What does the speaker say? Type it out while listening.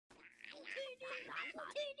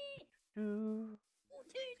Do.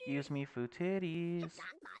 Excuse me, foo titties.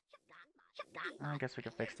 I guess we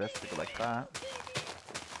can fix this to go like that.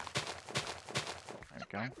 There we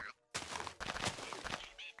go.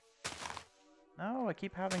 No, I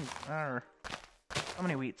keep having so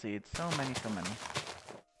many wheat seeds. So many, so many.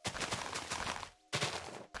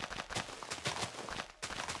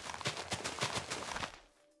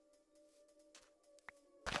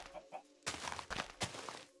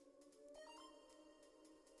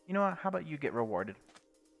 You know what? How about you get rewarded?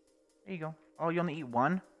 There you go. Oh, you only eat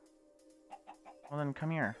one? Well then, come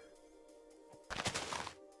here.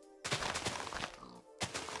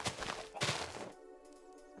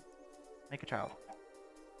 Make a child.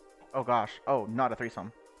 Oh gosh. Oh, not a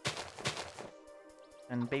threesome.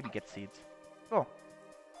 And baby gets seeds. Cool.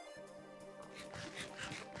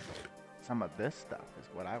 Some of this stuff is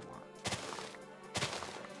what I want.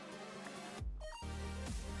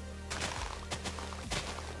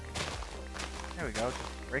 There we go.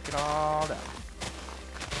 Just break it all down.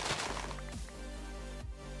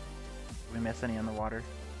 Did we miss any in the water?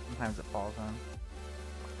 Sometimes it falls on.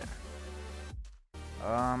 There.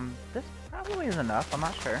 This probably is enough. I'm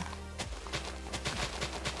not sure.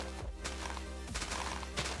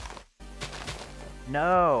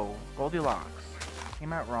 No! Goldilocks.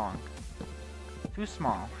 Came out wrong. Too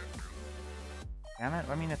small. Damn it.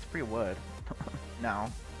 I mean, it's free wood.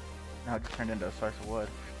 No. Now it just turned into a source of wood.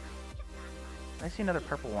 I see another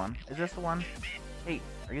purple one. Is this the one? Hey,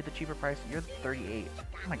 are you the cheaper price? You're 38. Oh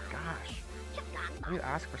my gosh. Why do you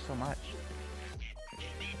ask for so much?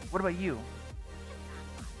 What about you?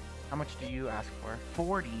 How much do you ask for?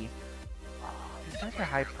 40? Oh, these guys are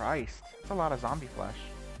high priced. That's a lot of zombie flesh.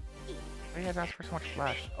 Why do you guys ask for so much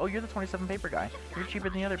flesh? Oh, you're the 27 paper guy. You're cheaper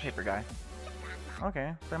than the other paper guy.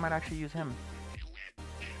 Okay, so I might actually use him.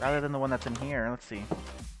 Rather than the one that's in here. Let's see.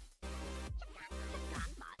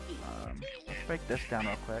 Let's break this down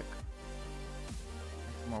real quick.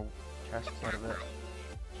 Make some more chests out of it.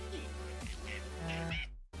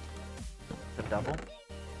 The double.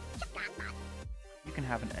 You can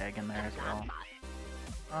have an egg in there as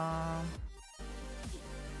well.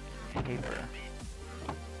 Paper.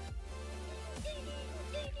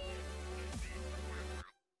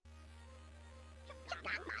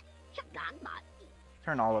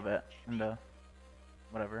 Turn all of it into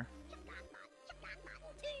whatever.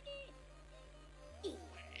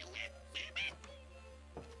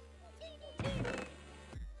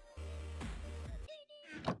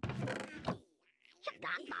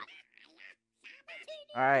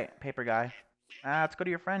 Alright, paper guy. Let's go to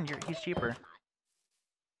your friend. He's cheaper.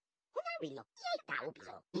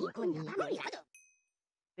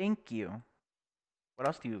 Thank you. What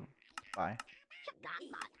else do you buy?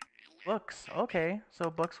 Books. Okay, so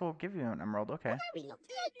books will give you an emerald. Okay.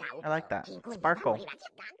 I like that. Sparkle.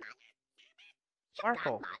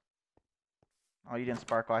 Sparkle. Oh, you didn't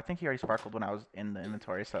sparkle. I think he already sparkled when I was in the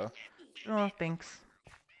inventory, so... Oh, thanks.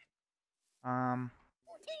 Let's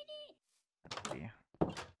see.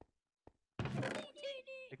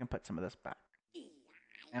 We can put some of this back.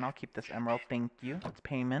 And I'll keep this emerald. Thank you. That's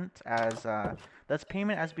payment as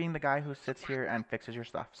being the guy who sits here and fixes your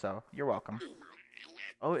stuff, so you're welcome.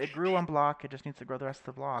 Oh, it grew one block. It just needs to grow the rest of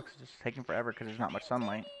the blocks. It's just taking forever because there's not much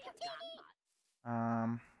sunlight.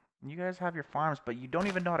 You guys have your farms, but you don't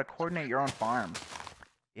even know how to coordinate your own farms.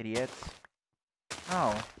 Idiots.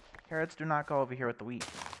 No. Carrots do not go over here with the wheat.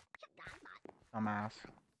 Dumbass.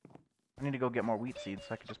 I need to go get more wheat seeds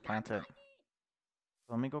so I can just plant it.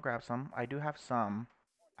 So let me go grab some. I do have some,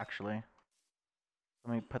 actually.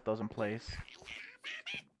 Let me put those in place. So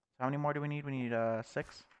how many more do we need? We need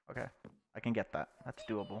 6? Okay. I can get that. That's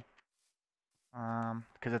doable.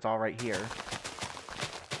 Because it's all right here.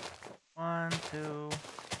 1, 2,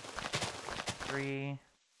 3,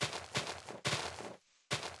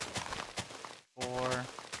 4,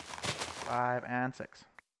 5, and 6.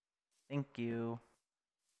 Thank you.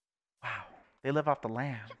 Wow. They live off the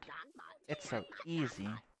land. It's so easy.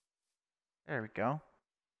 There we go.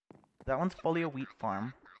 That one's fully a wheat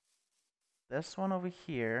farm. This one over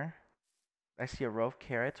here, I see a row of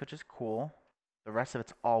carrots, which is cool. The rest of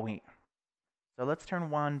it's all wheat. So let's turn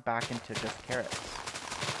one back into just carrots.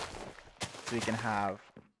 So we can have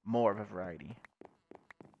more of a variety.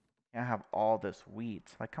 Can't have all this wheat.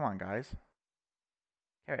 Like, come on, guys.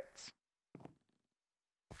 Carrots.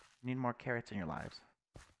 You need more carrots in your lives.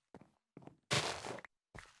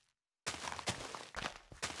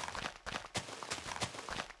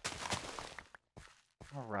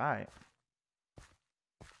 Alright.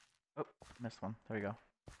 Oh, missed one. There we go.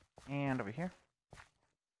 And over here.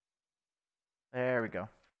 There we go.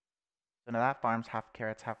 So now that farm's half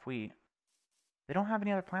carrots, half wheat. They don't have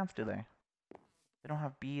any other plants, do they? They don't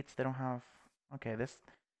have beets. They don't have... Okay, this...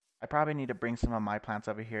 I probably need to bring some of my plants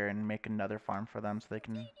over here and make another farm for them so they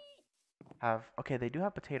can have... Okay, they do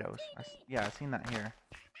have potatoes. Yeah, I've seen that here.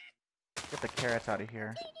 Get the carrots out of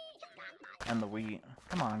here. And the wheat.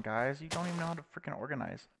 Come on, guys. You don't even know how to freaking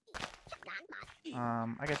organize.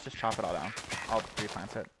 I guess just chop it all down. I'll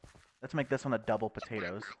replant it. Let's make this one a double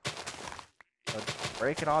potatoes. So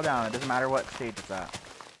break it all down. It doesn't matter what stage it's at.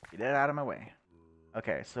 Get it out of my way.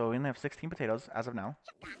 Okay, so we only have 16 potatoes as of now.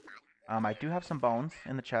 I do have some bones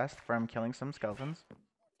in the chest from killing some skeletons.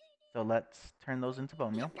 So let's turn those into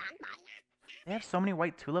bone meal. They have so many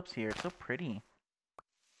white tulips here. It's so pretty.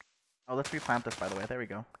 Oh, let's replant this, by the way. There we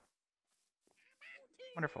go.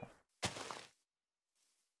 Wonderful.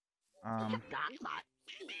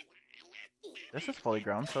 This is fully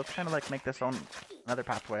grown, so let's kind of like make this own another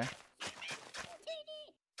pathway.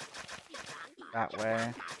 That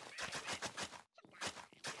way.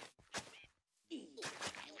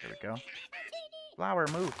 There we go. Flower,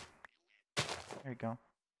 move. There you go.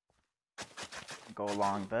 Go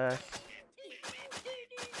along this.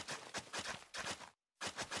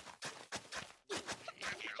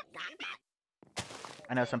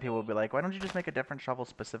 I know some people will be like, why don't you just make a different shovel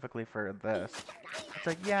specifically for this? It's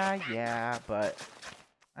like, yeah, but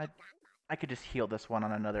I could just heal this one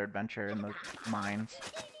on another adventure in the mines.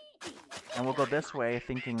 And we'll go this way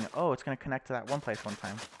thinking, oh, it's going to connect to that one place one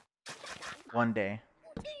time. One day.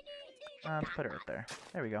 Let's put it right there.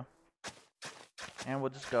 There we go. And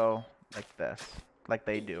we'll just go like this. Like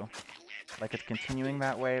they do. Like it's continuing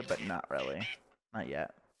that way, but not really. Not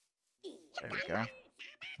yet. There we go.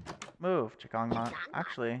 Move, Chikongma.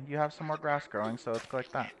 Actually, you have some more grass growing, so let's go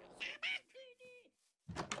like that.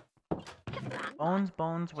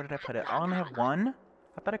 Bones, where did I put it? I only have one?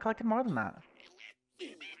 I thought I collected more than that.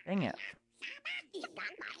 Dang it.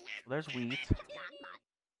 There's wheat. Some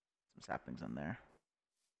saplings in there.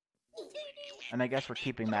 And I guess we're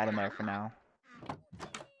keeping that in there for now.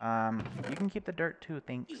 You can keep the dirt too,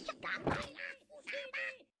 thanks.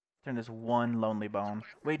 Turn this one lonely bone.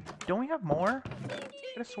 Wait, don't we have more?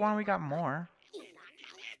 I could have sworn we got more.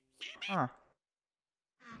 Huh.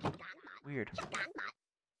 Weird.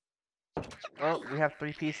 Well, we have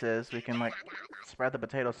 3 pieces. We can, like, spread the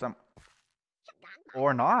potatoes some...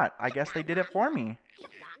 Or not. I guess they did it for me.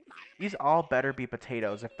 These all better be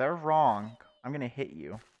potatoes. If they're wrong, I'm gonna hit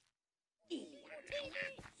you.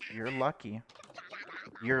 You're lucky.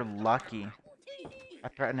 You're lucky. I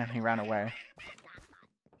threatened him, he ran away.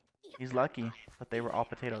 He's lucky that they were all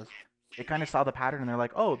potatoes. They kind of saw the pattern and they're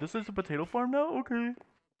like, oh, this is a potato farm now? Okay.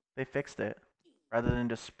 They fixed it. Rather than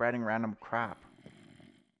just spreading random crap.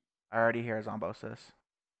 I already hear zombosis.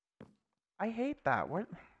 I hate that. What?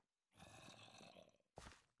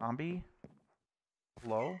 Zombie?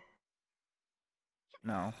 Hello?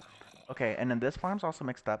 No. Okay, and then this farm's also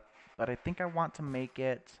mixed up. But I think I want to make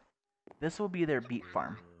it... This will be their beet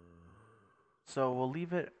farm. So we'll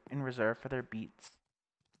leave it in reserve for their beets.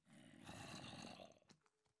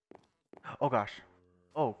 Oh gosh.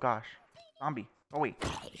 Oh gosh. Zombie. Go away.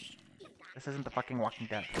 This isn't the fucking Walking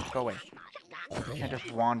Dead. Go away. You can't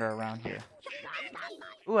just wander around here.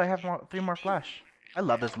 Ooh, I have 3 more flesh. I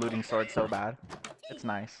love this looting sword so bad. It's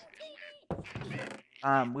nice.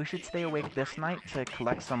 We should stay awake this night to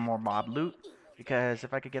collect some more mob loot. Because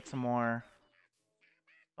if I could get some more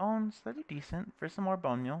bones, that'd be decent. For some more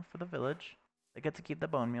bone meal for the village. They get to keep the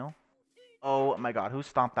bone meal. Oh my god, who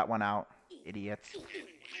stomped that one out? Idiots.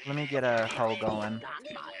 Let me get a hoe going.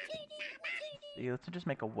 See, let's just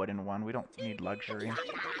make a wooden one. We don't need luxury.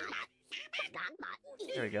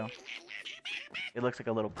 There we go. It looks like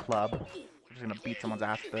a little club. I'm just gonna beat someone's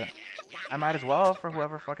ass with it. I might as well for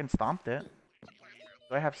whoever fucking stomped it.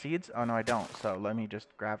 Do I have seeds? Oh no, I don't. So let me just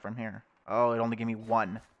grab from here. Oh, it only gave me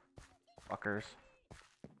 1. Fuckers.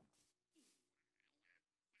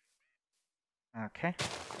 Okay.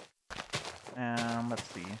 Let's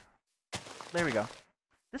see. There we go.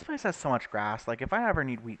 This place has so much grass. Like, if I ever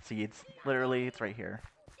need wheat seeds, literally, it's right here.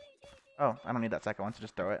 Oh, I don't need that second one, so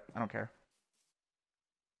just throw it. I don't care.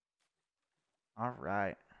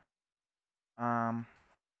 Alright.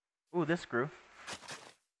 Ooh, this grew.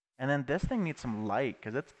 And then this thing needs some light,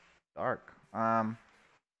 because it's dark.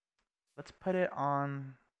 Let's put it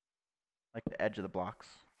on, like, the edge of the blocks.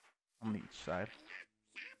 On each side.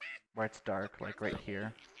 Where it's dark, like right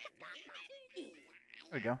here.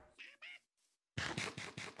 There we go.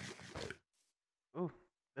 Ooh,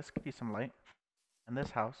 this could be some light. And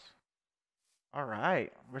this house.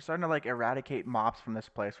 Alright. We're starting to like eradicate mobs from this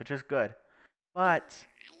place, which is good. But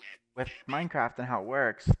with Minecraft and how it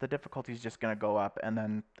works, the difficulty is just going to go up and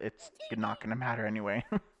then it's not going to matter anyway.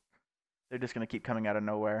 They're just gonna keep coming out of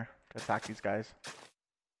nowhere to attack these guys.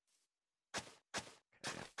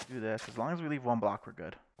 Do this. As long as we leave one block, we're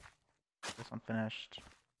good. This one finished.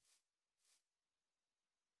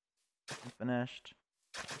 This one finished.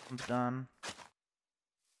 This one's done.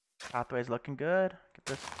 Pathway's looking good. Get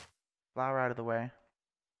this flower out of the way.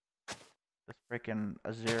 This freaking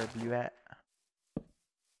azure bluette.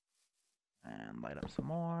 And light up some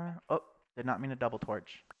more. Oh, did not mean a double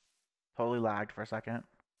torch. Totally lagged for a second.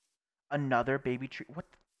 Another baby tree. What?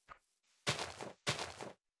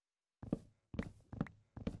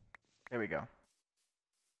 There we go.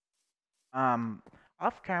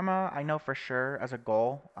 Off camera, I know for sure as a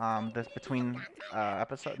goal, this between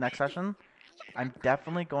next session, I'm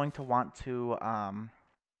definitely going to want to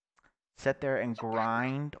sit there and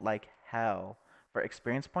grind like hell for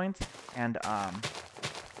experience points, and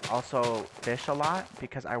also fish a lot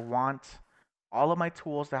because I want all of my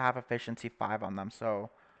tools to have efficiency 5 on them. So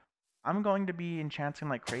I'm going to be enchanting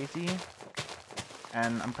like crazy,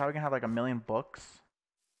 and I'm probably gonna have like a million books.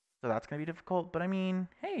 So that's gonna be difficult, but I mean,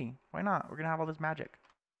 hey, why not? We're gonna have all this magic.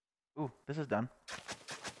 Ooh, this is done.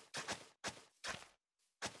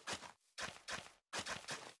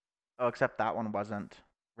 Oh, except that one wasn't.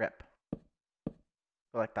 Rip.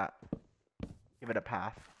 Go like that. Give it a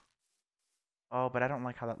path. Oh, but I don't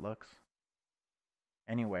like how that looks.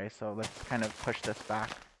 Anyway, so let's kind of push this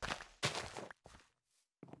back.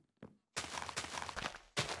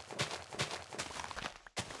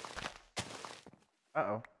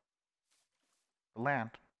 Uh-oh. The land.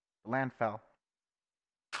 The land fell.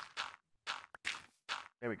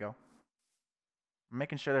 There we go. I'm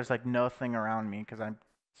making sure there's like nothing around me because I'm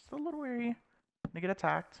just a little weary to get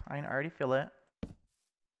attacked. I already feel it.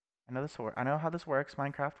 I know how this works.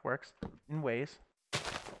 Minecraft works in ways.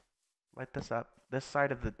 Light this up. This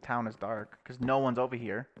side of the town is dark because no one's over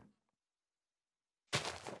here.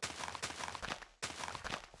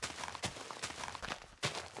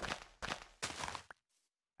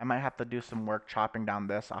 I might have to do some work chopping down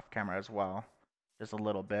this off camera as well. Just a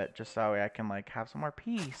little bit, just so I can like have some more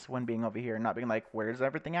peace when being over here and not being like, where's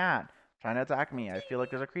everything at? Trying to attack me. I feel like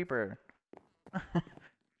there's a creeper.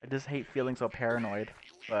 I just hate feeling so paranoid,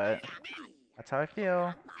 but that's how I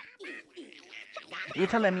feel. You're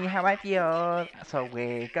telling me how I feel. So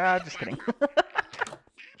wake up. Just kidding.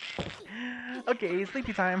 Okay,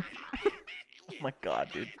 sleepy time. Oh my god,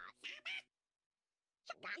 dude.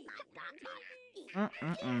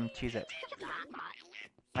 Cheez-It.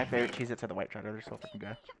 My favorite Cheez-Its are the white cheddar. They're so freaking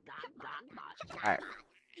good. Alright.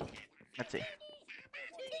 Let's see.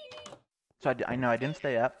 So I know I didn't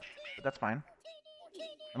stay up, but that's fine.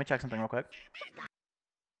 Let me check something real quick.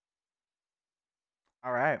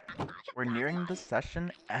 Alright. We're nearing the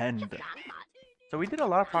session end. So we did a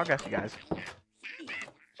lot of progress, you guys.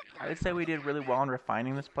 I would say we did really well in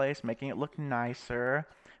refining this place, making it look nicer,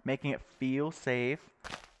 making it feel safe.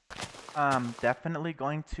 Definitely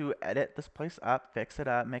going to edit this place up, fix it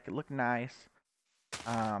up, make it look nice.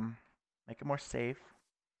 Make it more safe.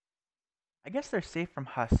 I guess they're safe from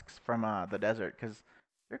husks from the desert because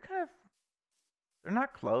they're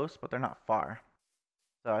not close, but they're not far.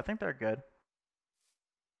 So I think they're good.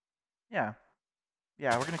 Yeah.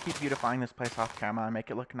 Yeah, we're gonna keep beautifying this place off camera and make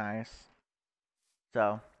it look nice.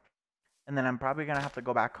 So, and then I'm probably gonna have to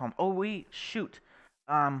go back home. Oh wait, shoot.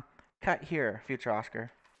 Cut here, future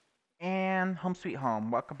Oscar. And home sweet home.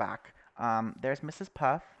 Welcome back. There's Mrs.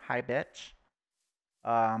 Puff. Hi, bitch.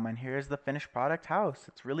 And here's the finished product house.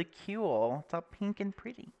 It's really cute. It's all pink and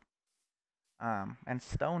pretty. And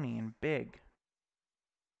stony and big.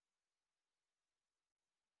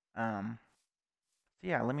 So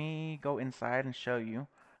yeah, let me go inside and show you.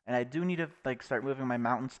 And I do need to like start moving my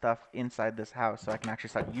mountain stuff inside this house so I can actually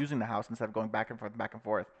start using the house instead of going back and forth, back and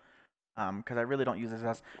forth. Because I really don't use his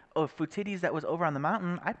ass. Oh, Futides that was over on the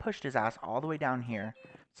mountain, I pushed his ass all the way down here.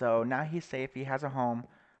 So now he's safe, he has a home.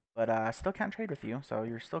 But I still can't trade with you, so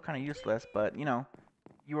you're still kind of useless. But, you know,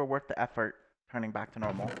 you were worth the effort turning back to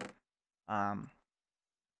normal.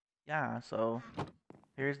 Yeah, so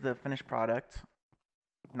here's the finished product.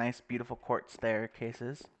 Nice, beautiful quartz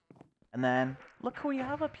staircases. And then, look who we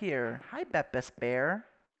have up here. Hi, Beppis Bear.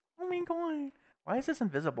 Oh my god. Why is this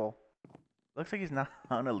invisible? Looks like he's not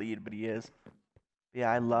on a lead, but he is.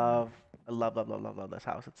 Yeah, I love this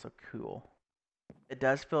house. It's so cool. It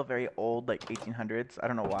does feel very old, like 1800s. I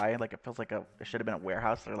don't know why. Like, it feels like it should have been a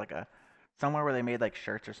warehouse or like somewhere where they made like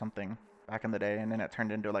shirts or something back in the day, and then it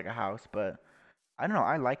turned into like a house. But I don't know.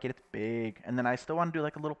 I like it. It's big. And then I still want to do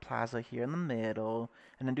like a little plaza here in the middle,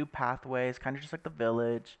 and then do pathways, kind of just like the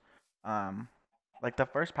village. Like the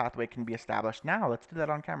first pathway can be established now. Let's do that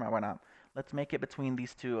on camera. Why not? Let's make it between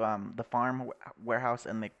these two, the farm warehouse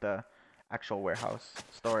and like the actual warehouse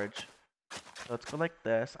storage. So let's go like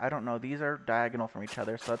this. I don't know. These are diagonal from each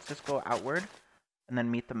other. So let's just go outward and then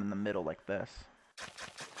meet them in the middle like this.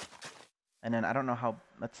 And then I don't know how.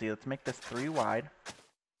 Let's see. Let's make this 3 wide.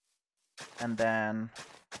 And then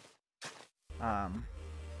let's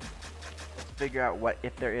figure out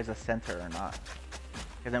if there is a center or not.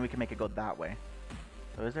 Because then we can make it go that way.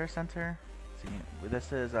 So is there a center? Let's see.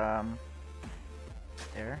 This is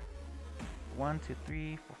there. 1, 2,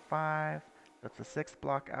 3, 4, 5. That's the 6th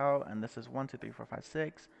block out, and this is 1, 2, 3, 4, 5,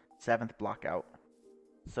 6. 7th block out.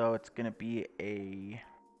 So it's gonna be an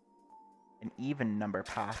even number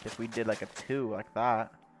path if we did like a 2 like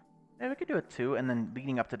that. Yeah, we could do a 2, and then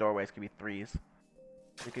leading up to doorways could be 3s.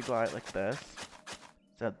 We could go out like this.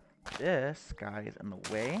 So this guy is in the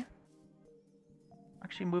way.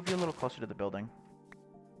 Actually, move you a little closer to the building.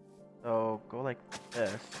 So go like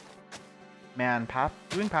this. Man,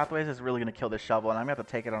 doing pathways is really gonna kill this shovel, and I'm gonna have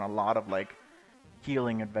to take it on a lot of like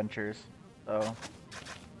healing adventures. So,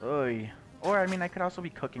 oy. Or I mean, I could also be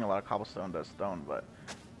cooking a lot of cobblestone to stone, but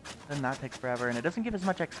then that takes forever, and it doesn't give as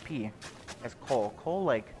much XP as coal. Coal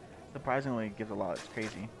like surprisingly gives a lot. It's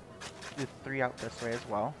crazy. Do 3 out this way as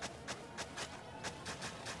well.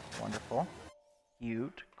 Wonderful,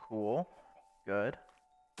 cute, cool, good.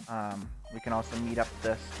 We can also meet up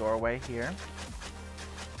this doorway here.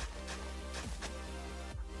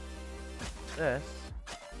 This.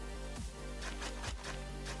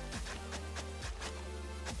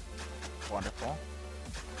 Wonderful.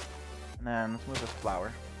 And then let's move this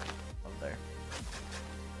flower over there.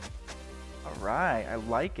 Alright, I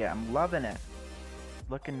like it. I'm loving it.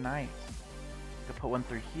 Looking nice. We can put one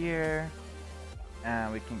through here.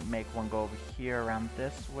 And we can make one go over here around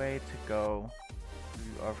this way to go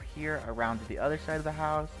over here around to the other side of the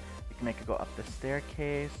house. We can make it go up the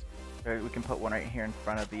staircase. Or we can put one right here in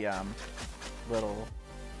front of the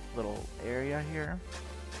little area here.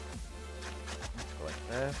 Let's go like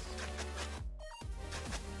this.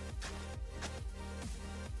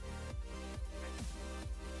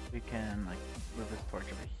 We can like move this torch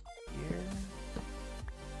over here.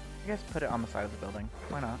 I guess put it on the side of the building.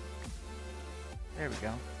 Why not? There we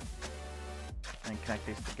go. And connect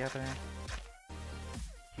these together.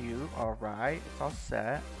 Cute. Alright. It's all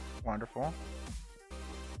set. Wonderful.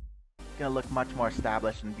 It's gonna look much more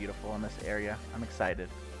established and beautiful in this area. I'm excited.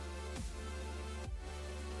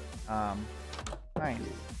 Nice.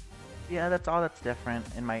 Yeah, that's all that's different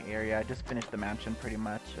in my area. I just finished the mansion pretty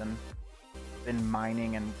much and been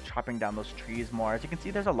mining and chopping down those trees more. As you can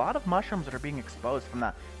see, there's a lot of mushrooms that are being exposed from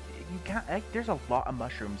that. You can't, there's a lot of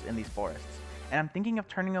mushrooms in these forests. And I'm thinking of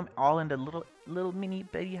turning them all into little mini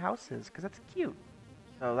bitty houses because that's cute.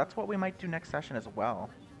 So that's what we might do next session as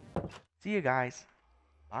well. See you guys.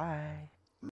 Bye.